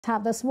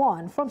Have this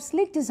one. From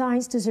sleek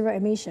designs to zero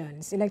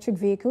emissions, electric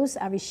vehicles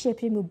are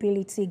reshaping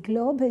mobility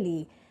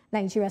globally.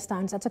 Nigeria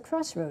stands at a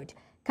crossroad.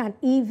 Can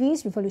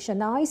EVs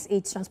revolutionize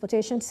its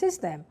transportation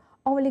system,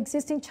 or will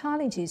existing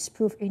challenges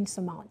prove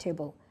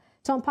insurmountable?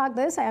 To unpack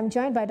this, I am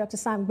joined by Dr.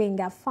 Sam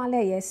Benga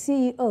Faleye,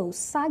 CEO,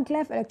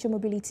 Saglev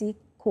Electromobility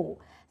Co.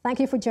 Thank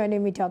you for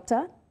joining me,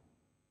 Doctor.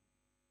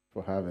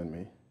 For having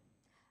me.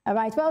 All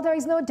right. Well, there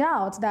is no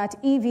doubt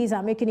that EVs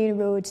are making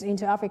inroads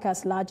into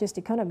Africa's largest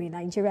economy,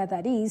 Nigeria,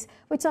 that is,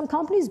 with some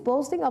companies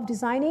boasting of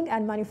designing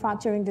and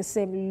manufacturing the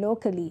same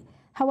locally.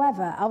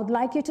 However, I would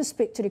like you to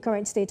speak to the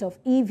current state of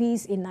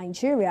EVs in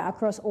Nigeria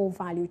across all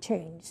value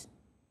chains.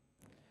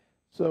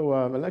 So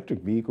electric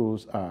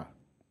vehicles are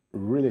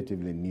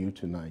relatively new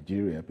to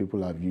Nigeria.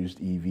 People have used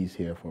EVs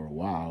here for a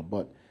while,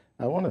 but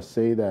I want to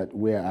say that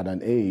we're at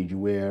an age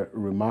where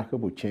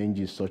remarkable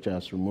changes such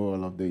as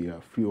removal of the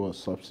fuel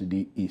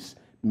subsidy is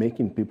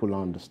making people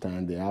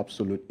understand the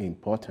absolute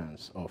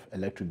importance of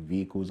electric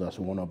vehicles as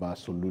one of our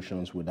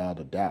solutions without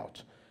a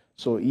doubt.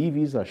 So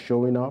EVs are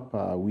showing up.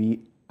 We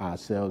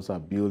ourselves are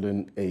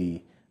building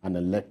an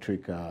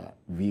electric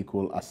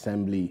vehicle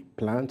assembly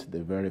plant,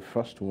 the very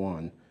first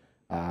one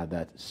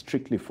that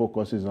strictly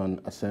focuses on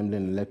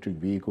assembling electric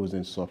vehicles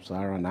in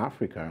sub-Saharan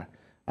Africa.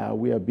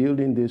 We are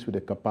building this with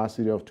a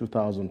capacity of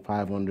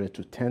 2,500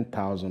 to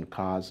 10,000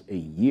 cars a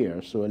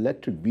year. So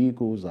electric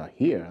vehicles are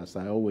here. As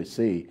I always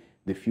say,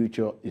 the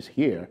future is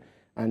here.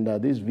 And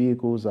these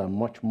vehicles are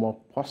much more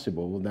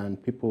possible than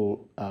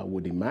people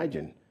would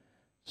imagine.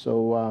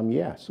 So,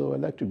 so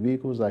electric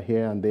vehicles are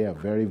here and they are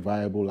very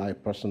viable. I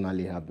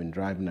personally have been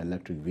driving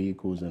electric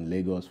vehicles in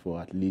Lagos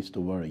for at least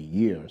over a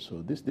year.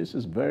 So this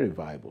is very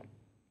viable.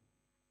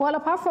 Well,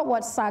 apart from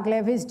what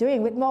Saglev is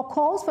doing, with more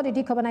calls for the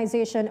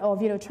decarbonization of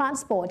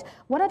transport,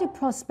 what are the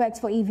prospects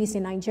for EVs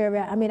in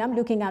Nigeria? I mean, I'm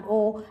looking at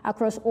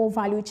across all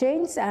value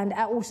chains, and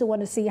I also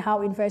want to see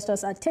how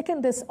investors are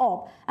taking this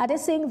up. Are they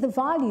seeing the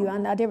value,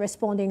 and are they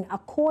responding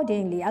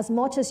accordingly as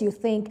much as you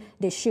think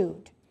they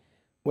should?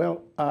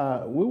 Well,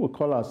 we will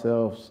call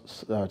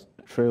ourselves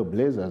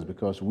trailblazers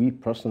because we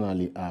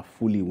personally are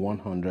fully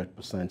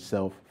 100%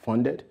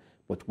 self-funded,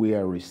 but we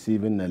are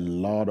receiving a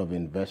lot of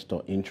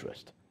investor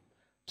interest.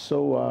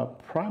 So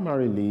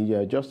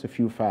primarily, just a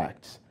few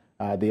facts.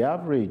 The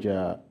average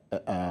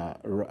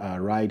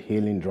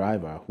ride-hailing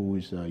driver who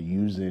is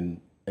using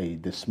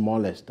the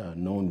smallest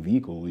known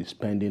vehicle is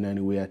spending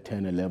anywhere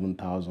 10,000,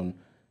 11,000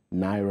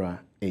 naira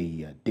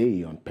a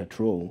day on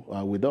petrol.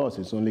 With us,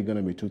 it's only going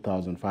to be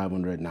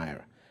 2,500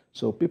 naira.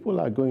 So people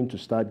are going to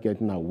start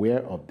getting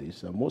aware of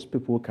this. Most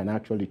people can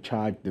actually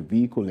charge the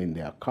vehicle in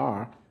their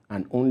car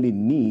and only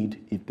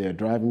need, if they're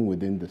driving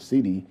within the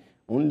city,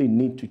 only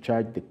need to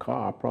charge the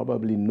car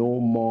probably no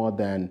more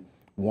than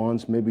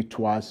once, maybe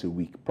twice a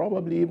week,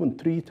 probably even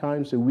 3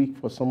 times a week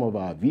for some of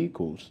our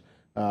vehicles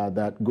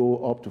that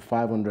go up to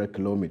 500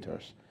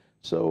 kilometers.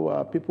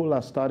 So people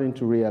are starting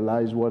to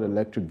realize what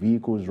electric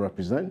vehicles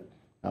represent.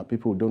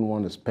 People don't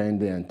want to spend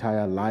their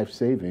entire life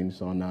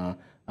savings on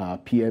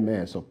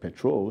PMS or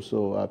petrol.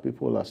 So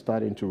people are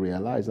starting to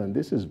realize, and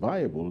this is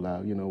viable.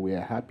 We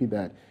are happy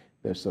that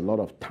there's a lot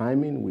of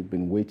timing. We've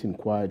been waiting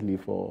quietly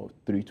for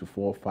 3 to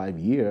 4, 5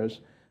 years,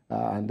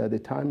 and the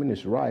timing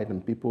is right,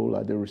 and people,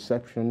 the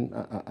reception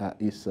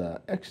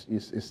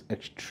is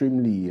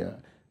extremely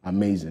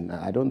amazing.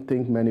 I don't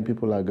think many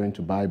people are going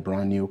to buy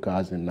brand new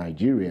cars in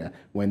Nigeria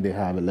when they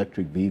have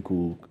electric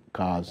vehicle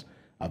cars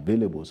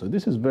available. So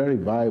this is very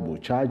viable.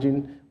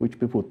 Charging, which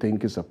people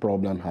think is a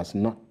problem, has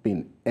not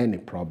been any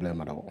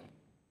problem at all.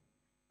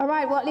 All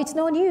right, well, it's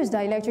no news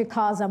that electric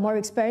cars are more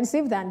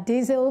expensive than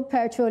diesel,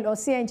 petrol, or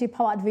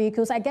CNG-powered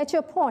vehicles. I get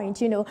your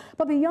point,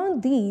 But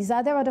beyond these,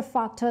 are there other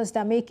factors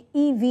that make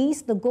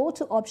EVs the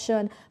go-to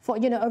option for,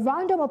 a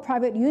random or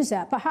private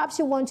user? Perhaps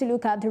you want to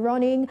look at the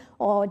running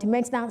or the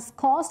maintenance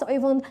cost or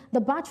even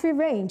the battery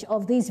range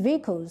of these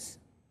vehicles.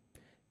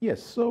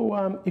 Yes,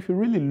 so if you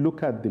really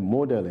look at the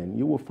modeling,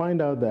 you will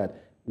find out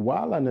that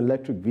while an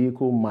electric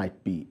vehicle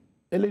might be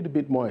a little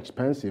bit more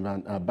expensive,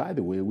 and by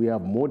the way, we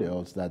have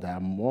models that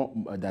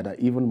are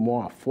even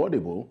more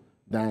affordable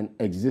than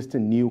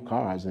existing new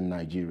cars in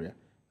Nigeria.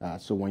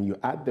 So when you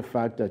add the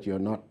fact that you're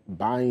not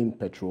buying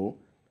petrol,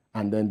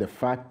 and then the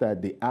fact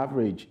that the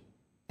average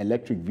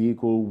electric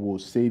vehicle will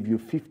save you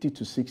 50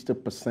 to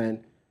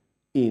 60%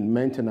 in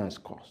maintenance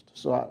cost.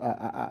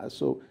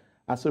 So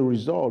as a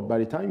result, by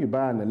the time you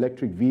buy an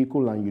electric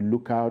vehicle and you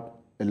look out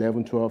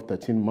 11, 12,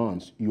 13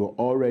 months, you're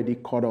already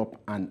caught up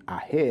and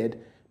ahead,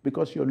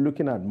 because you're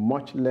looking at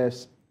much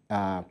less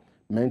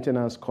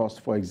maintenance costs.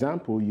 For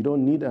example, you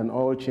don't need an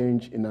oil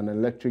change in an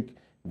electric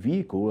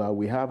vehicle.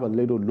 We have a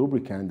little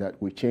lubricant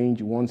that we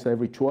change once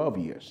every 12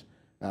 years.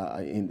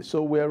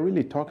 So we're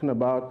really talking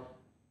about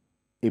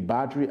a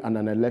battery and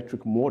an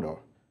electric motor.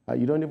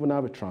 You don't even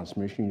have a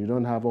transmission. You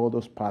don't have all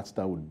those parts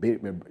that would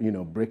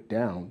break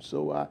down.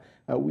 So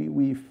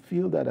we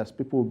feel that as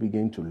people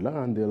begin to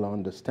learn, they'll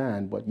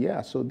understand. But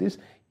yeah, so this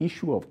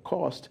issue of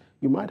cost,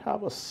 you might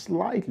have a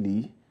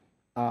slightly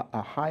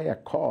a higher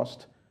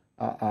cost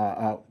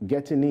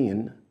getting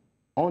in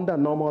under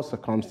normal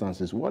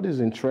circumstances, what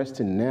is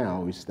interesting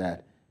now is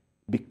that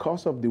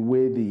because of the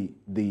way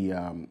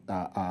the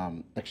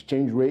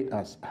exchange rate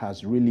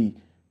has really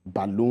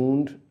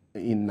ballooned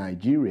in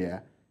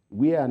Nigeria,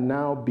 we are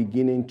now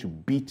beginning to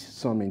beat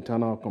some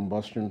internal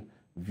combustion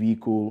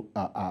vehicle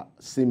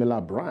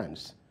similar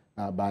brands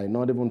by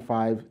not even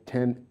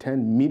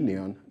 10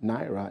 million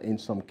naira in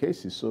some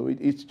cases. So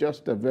it's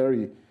just a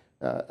very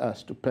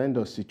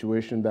stupendous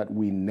situation that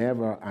we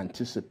never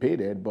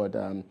anticipated, but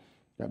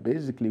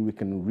basically we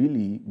can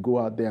really go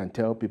out there and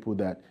tell people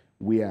that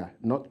we are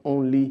not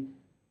only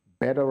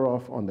better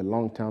off on the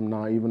long term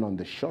now, even on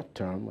the short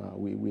term,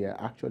 we are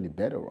actually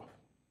better off.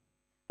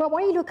 But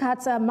when you look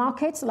at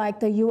markets like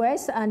the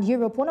US and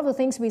Europe, one of the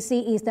things we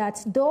see is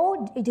that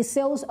though the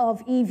sales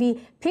of EV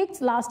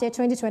peaked last year,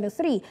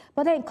 2023,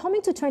 but then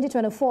coming to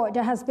 2024,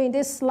 there has been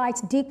this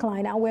slight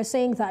decline. And we're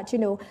saying that,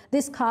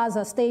 these cars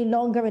are staying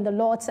longer in the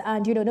lots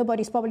and,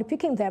 nobody's probably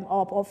picking them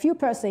up, or few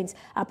persons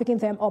are picking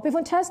them up.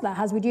 Even Tesla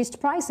has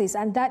reduced prices,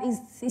 and that is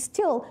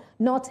still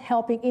not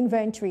helping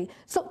inventory.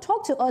 So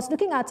talk to us,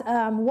 looking at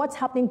what's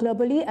happening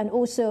globally and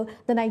also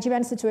the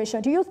Nigerian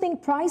situation. Do you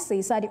think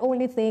prices are the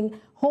only thing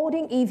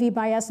holding EV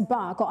buyers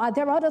back, or are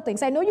there other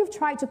things? I know you've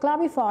tried to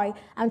clarify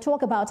and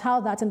talk about how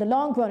that in the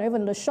long run, or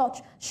even in the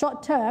short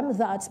term,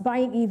 that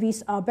buying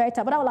EVs are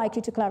better, but I would like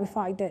you to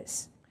clarify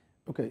this.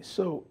 Okay,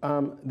 so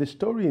the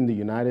story in the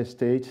United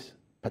States,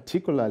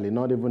 particularly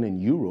not even in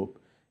Europe,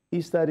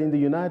 is that in the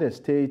United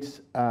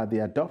States, the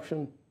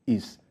adoption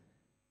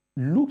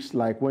looks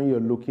like, when you're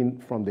looking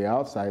from the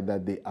outside,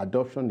 that the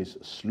adoption is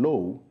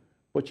slow.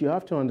 But you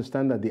have to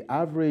understand that the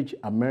average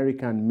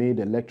American-made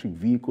electric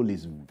vehicle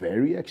is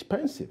very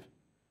expensive.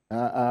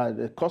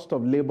 The cost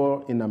of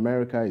labor in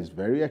America is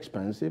very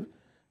expensive.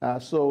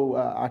 So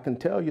I can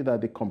tell you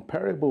that the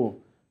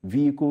comparable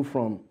vehicle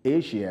from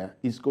Asia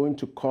is going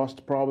to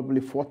cost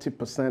probably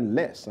 40%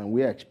 less. And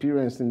we are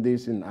experiencing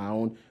this in our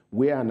own.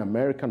 We are an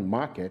American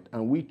market,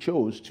 and we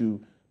chose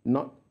to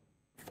not,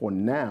 for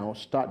now,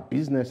 start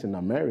business in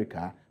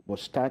America, but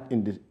start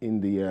in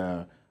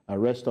the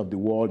rest of the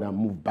world and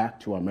move back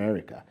to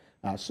America.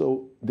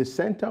 So the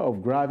center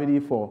of gravity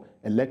for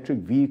electric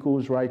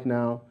vehicles right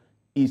now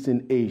is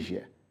in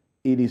Asia.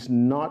 It is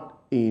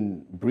not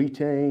in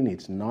Britain.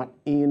 It's not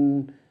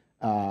in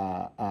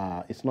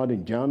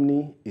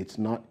Germany. It's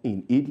not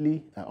in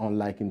Italy,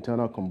 unlike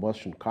internal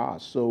combustion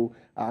cars. So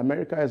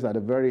America is at a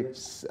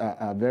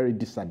very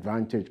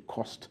disadvantaged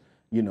cost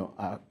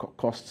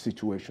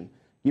situation.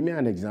 Give me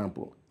an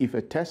example. If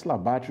a Tesla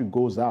battery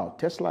goes out,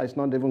 Tesla is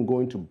not even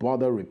going to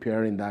bother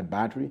repairing that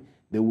battery.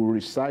 They will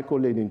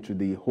recycle it into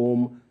the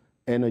home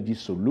energy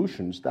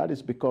solutions. That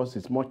is because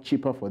it's much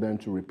cheaper for them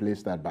to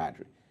replace that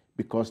battery.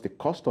 Because the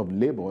cost of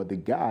labor, the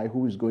guy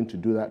who is going to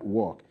do that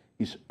work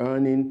is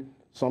earning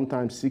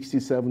sometimes $60,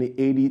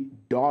 $70,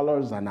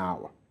 $80 an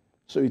hour.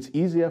 So it's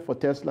easier for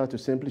Tesla to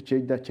simply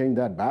change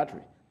that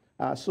battery.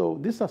 So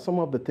these are some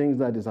of the things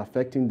that is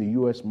affecting the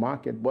U.S.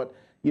 market. But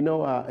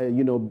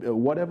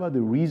whatever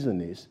the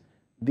reason is,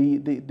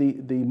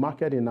 the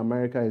market in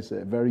America is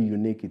very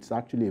unique. It's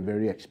actually a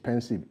very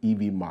expensive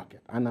EV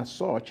market. And as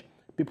such,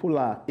 people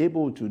are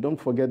able to, don't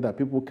forget that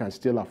people can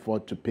still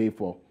afford to pay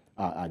for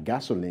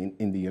gasoline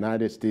in the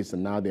United States.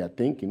 And now they are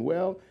thinking,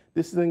 well,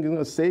 this thing is going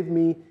to save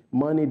me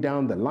money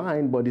down the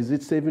line, but is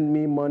it saving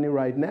me money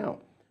right now?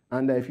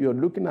 And if you're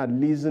looking at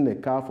leasing a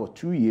car for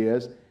 2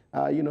 years,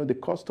 the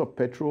cost of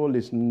petrol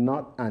is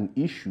not an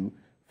issue.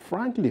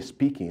 Frankly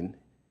speaking,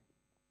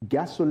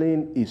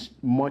 gasoline is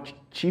much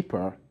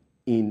cheaper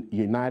in the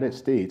United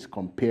States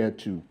compared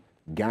to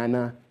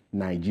Ghana,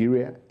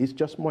 Nigeria. It's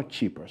just much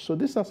cheaper. So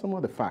these are some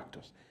of the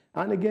factors.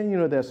 And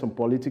again, there's some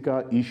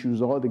political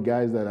issues. All the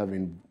guys that have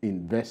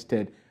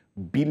invested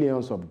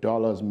billions of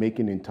dollars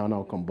making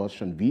internal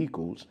combustion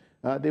vehicles,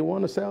 they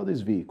want to sell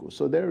these vehicles.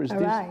 So there is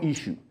this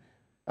issue.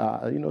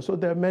 So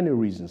there are many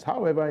reasons.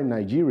 However, in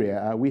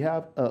Nigeria,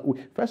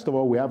 first of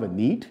all, we have a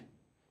need.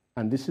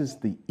 And this is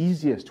the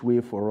easiest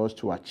way for us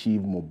to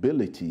achieve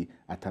mobility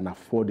at an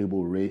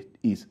affordable rate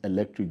is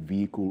electric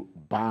vehicle,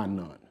 bar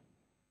none.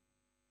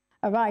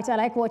 All right. I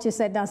like what you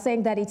said now,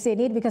 saying that it's a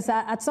need, because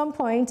at some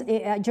point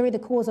during the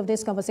course of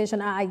this conversation,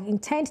 I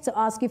intend to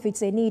ask if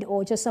it's a need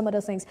or just some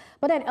other things.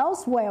 But then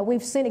elsewhere,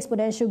 we've seen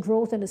exponential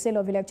growth in the sale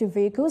of electric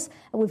vehicles.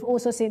 And we've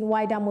also seen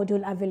wider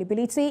module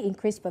availability,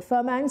 increased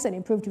performance, and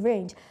improved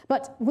range.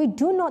 But we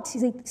do not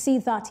see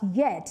that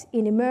yet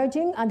in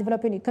emerging and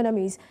developing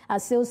economies,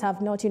 as sales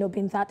have not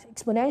been that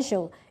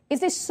exponential.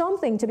 Is this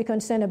something to be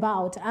concerned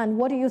about? And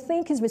what do you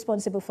think is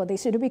responsible for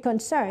this? Should we be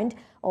concerned,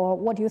 or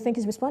what do you think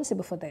is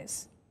responsible for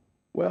this?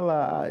 Well,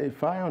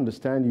 if I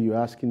understand you, you're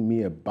asking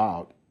me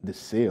about the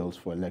sales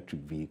for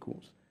electric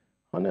vehicles.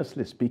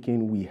 Honestly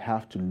speaking, we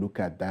have to look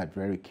at that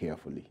very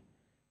carefully.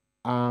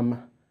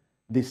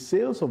 The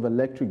sales of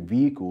electric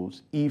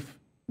vehicles, if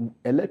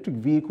electric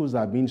vehicles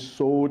are being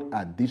sold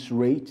at this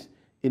rate,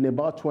 in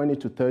about 20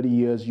 to 30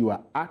 years, you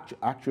are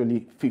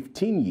actually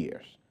 15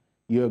 years,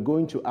 you're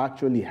going to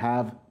actually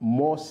have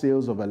more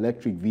sales of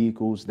electric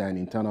vehicles than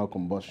internal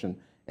combustion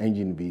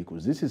engine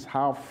vehicles. This is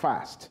how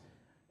fast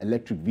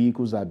electric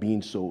vehicles are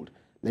being sold.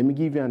 Let me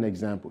give you an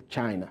example.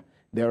 China.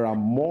 There are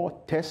more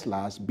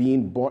Teslas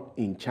being bought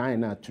in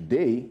China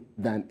today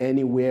than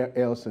anywhere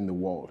else in the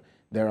world.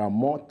 There are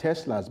more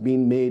Teslas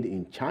being made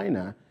in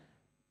China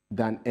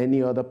than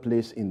any other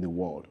place in the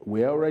world.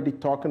 We're already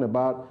talking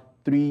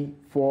about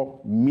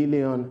 3-4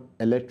 million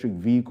electric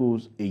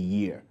vehicles a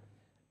year.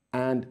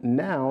 And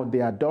now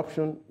the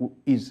adoption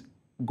is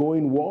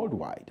going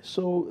worldwide.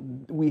 So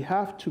we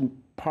have to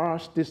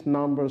parse these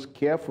numbers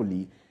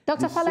carefully.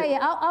 Dr. Falaye,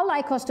 I'd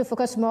like us to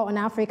focus more on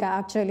Africa,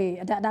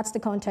 actually. That's the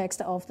context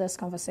of this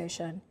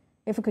conversation.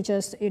 If we could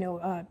just,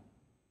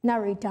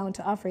 narrow it down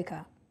to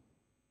Africa.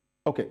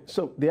 Okay,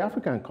 so the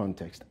African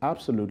context,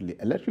 absolutely.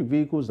 Electric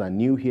vehicles are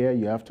new here.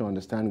 You have to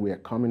understand we are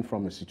coming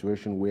from a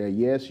situation where,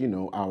 yes,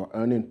 our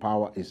earning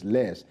power is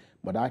less,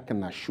 but I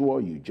can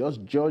assure you,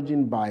 just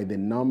judging by the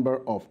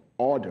number of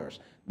orders,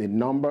 the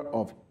number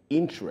of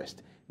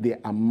interest, the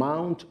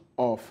amount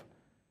of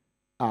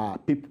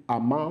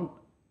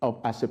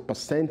as a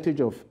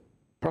percentage of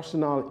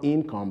personal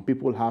income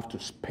people have to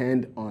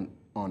spend on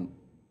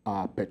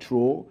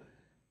petrol,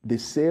 the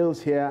sales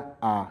here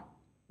are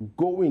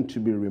going to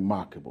be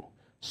remarkable.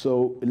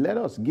 So let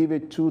us give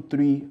it 2,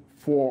 3,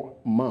 4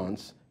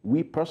 months.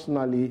 We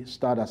personally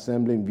start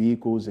assembling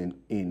vehicles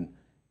in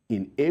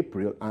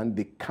April, and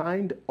the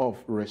kind of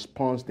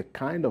response, the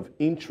kind of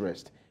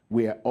interest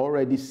we are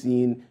already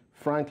seeing,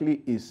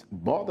 frankly, is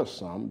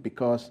bothersome,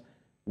 because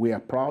we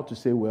are proud to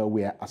say, well,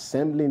 we are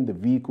assembling the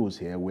vehicles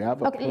here. We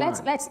have a plan.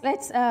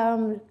 Let's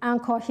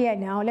anchor here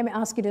now. Let me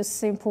ask you this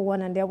simple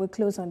one, and then we'll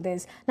close on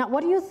this. Now,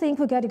 what do you think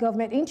will get the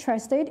government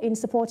interested in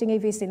supporting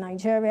EVs in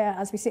Nigeria,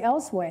 as we see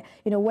elsewhere,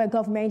 where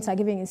governments are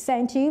giving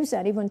incentives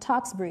and even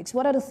tax breaks?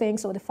 What are the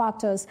things or the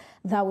factors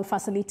that will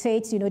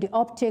facilitate, the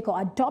uptake or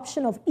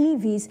adoption of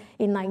EVs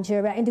in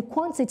Nigeria in the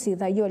quantity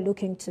that you're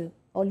looking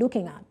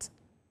at?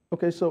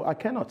 Okay, so I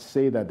cannot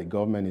say that the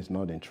government is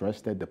not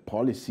interested. The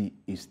policy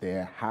is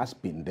there, has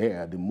been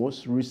there. The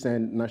most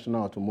recent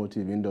National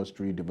Automotive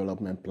Industry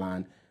Development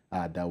Plan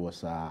that was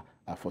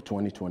for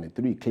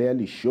 2023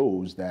 clearly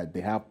shows that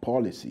they have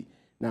policy.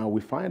 Now, we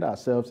find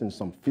ourselves in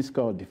some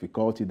fiscal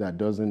difficulty that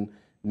doesn't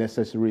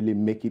necessarily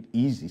make it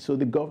easy. So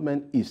the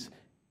government is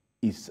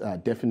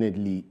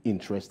definitely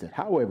interested.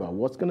 However,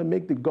 what's going to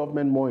make the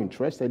government more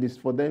interested is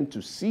for them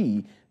to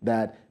see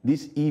that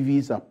these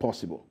EVs are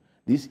possible.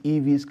 These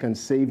EVs can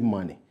save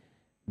money.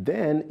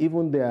 Then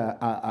even their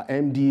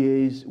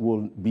MDAs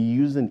will be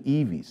using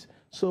EVs.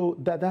 So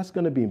that's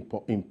going to be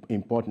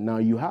important. Now,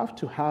 you have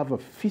to have a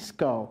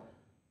fiscal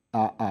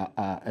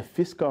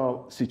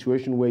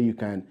situation where you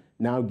can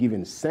now give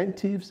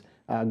incentives.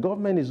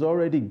 Government is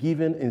already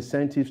giving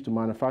incentives to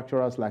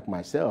manufacturers like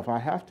myself. I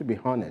have to be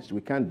honest.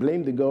 We can't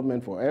blame the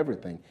government for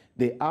everything.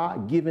 They are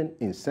giving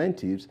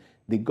incentives.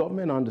 The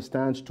government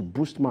understands to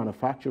boost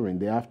manufacturing,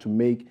 they have to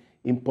make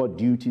import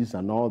duties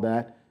and all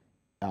that,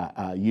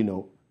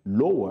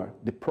 lower.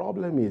 The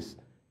problem is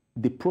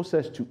the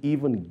process to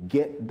even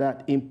get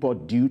that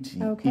import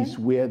duty is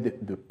where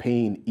the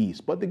pain is.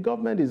 But the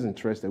government is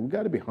interested. We've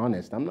got to be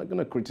honest. I'm not going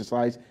to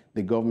criticize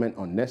the government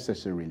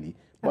unnecessarily,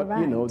 but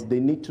they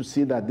need to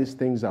see that these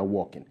things are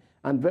working.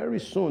 And very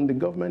soon the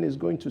government is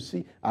going to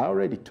see, I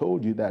already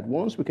told you that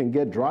once we can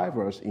get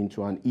drivers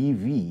into an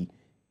EV,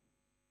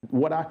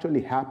 what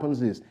actually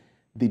happens is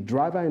the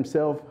driver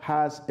himself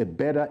has a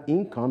better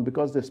income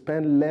because they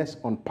spend less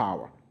on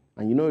power.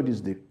 And it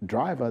is the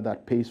driver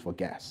that pays for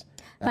gas.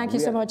 Thank you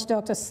so much,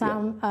 Dr.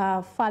 Sam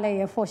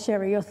Falaye, for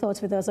sharing your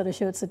thoughts with us on the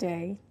show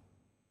today.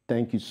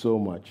 Thank you so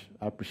much.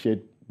 I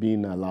appreciate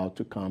being allowed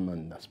to come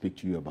and speak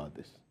to you about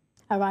this.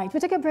 All right,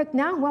 we'll take a break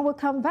now. When we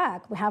come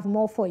back, we have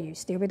more for you.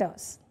 Stay with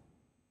us.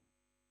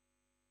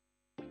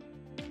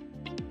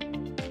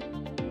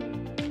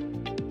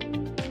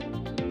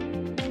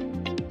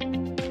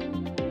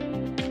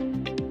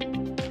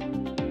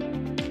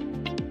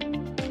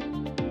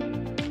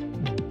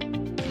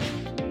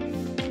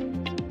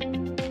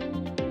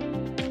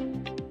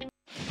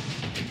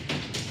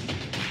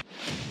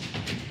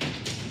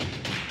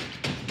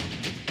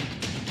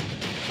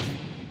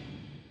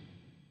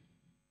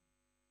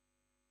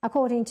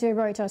 According to a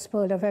Reuters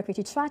poll of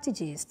equity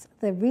strategists,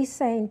 the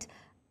recent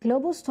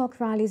global stock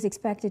rally is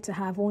expected to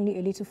have only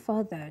a little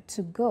further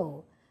to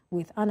go,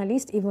 with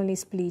analysts evenly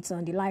split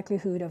on the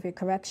likelihood of a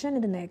correction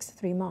in the next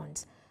 3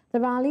 months. The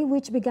rally,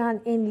 which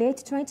began in late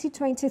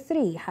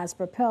 2023, has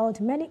propelled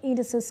many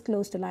indices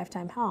close to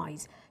lifetime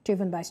highs,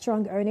 driven by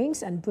strong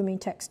earnings and booming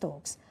tech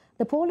stocks.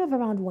 The poll of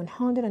around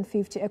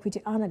 150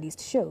 equity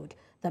analysts showed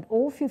that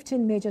all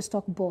 15 major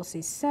stock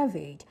bosses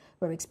surveyed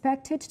were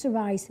expected to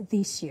rise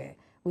this year,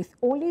 with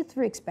only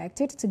 3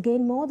 expected to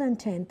gain more than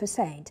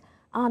 10%.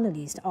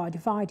 Analysts are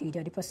divided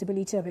on the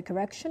possibility of a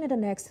correction in the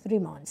next 3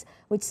 months,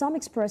 with some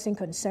expressing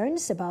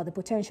concerns about the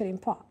potential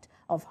impact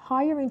of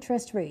higher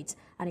interest rates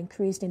and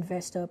increased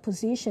investor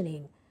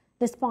positioning.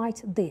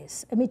 Despite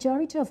this, a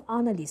majority of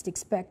analysts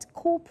expect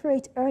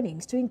corporate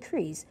earnings to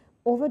increase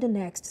over the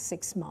next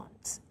 6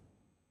 months.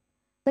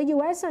 The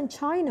US and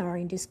China are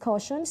in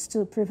discussions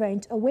to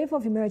prevent a wave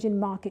of emerging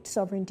market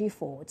sovereign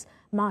defaults,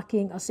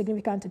 marking a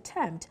significant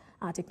attempt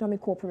at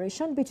economic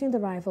cooperation between the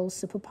rival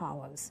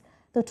superpowers.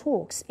 The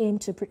talks aim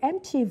to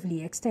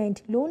preemptively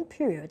extend loan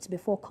periods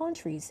before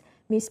countries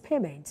miss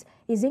payments,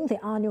 easing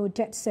the annual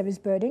debt service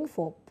burden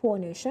for poor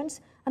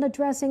nations and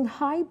addressing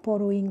high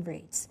borrowing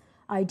rates.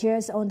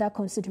 Ideas under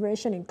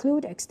consideration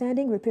include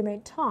extending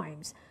repayment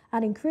times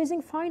and increasing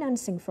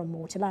financing from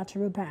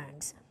multilateral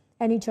banks.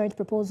 Any joint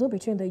proposal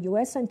between the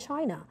US and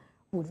China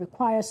would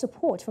require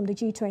support from the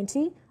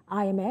G20,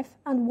 IMF,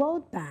 and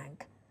World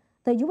Bank.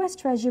 The U.S.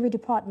 Treasury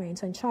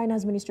Department and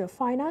China's Ministry of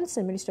Finance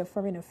and Ministry of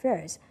Foreign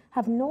Affairs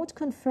have not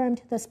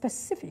confirmed the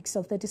specifics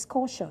of the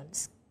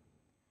discussions.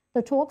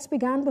 The talks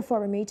began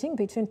before a meeting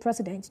between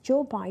Presidents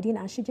Joe Biden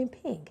and Xi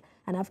Jinping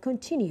and have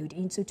continued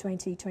into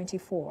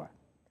 2024.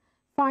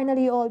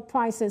 Finally, oil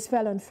prices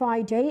fell on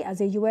Friday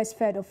as a U.S.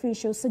 Fed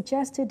official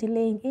suggested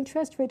delaying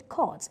interest rate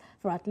cuts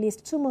for at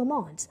least 2 more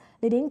months,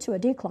 leading to a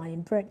decline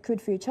in Brent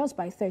crude futures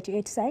by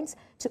 38 cents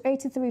to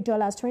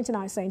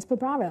 $83.29 per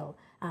barrel,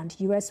 and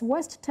U.S.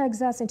 West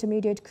Texas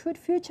Intermediate crude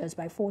futures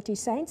by 40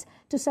 cents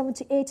to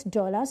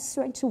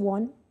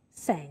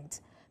 $78.21.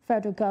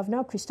 Federal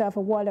Governor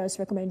Christopher Waller's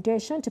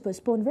recommendation to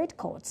postpone rate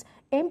cuts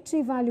aimed to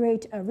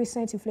evaluate a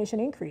recent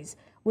inflation increase,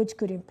 which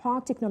could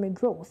impact economic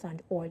growth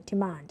and oil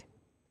demand.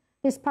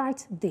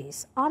 Despite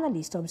this,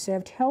 analysts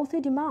observed healthy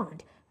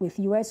demand, with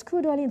U.S.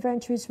 crude oil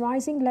inventories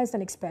rising less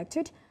than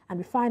expected and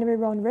refinery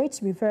run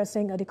rates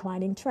reversing a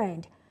declining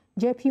trend.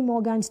 JP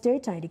Morgan's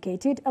data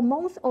indicated a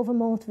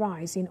month-over-month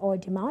rise in oil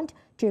demand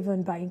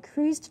driven by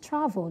increased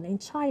travel in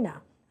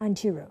China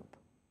and Europe.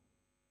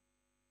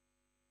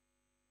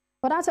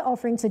 But that's our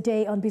offering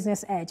today on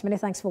Business Edge. Many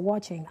thanks for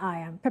watching. I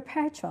am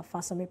Perpetua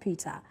Fasome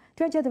Peter.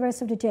 To enjoy the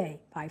rest of the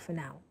day. Bye for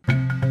now.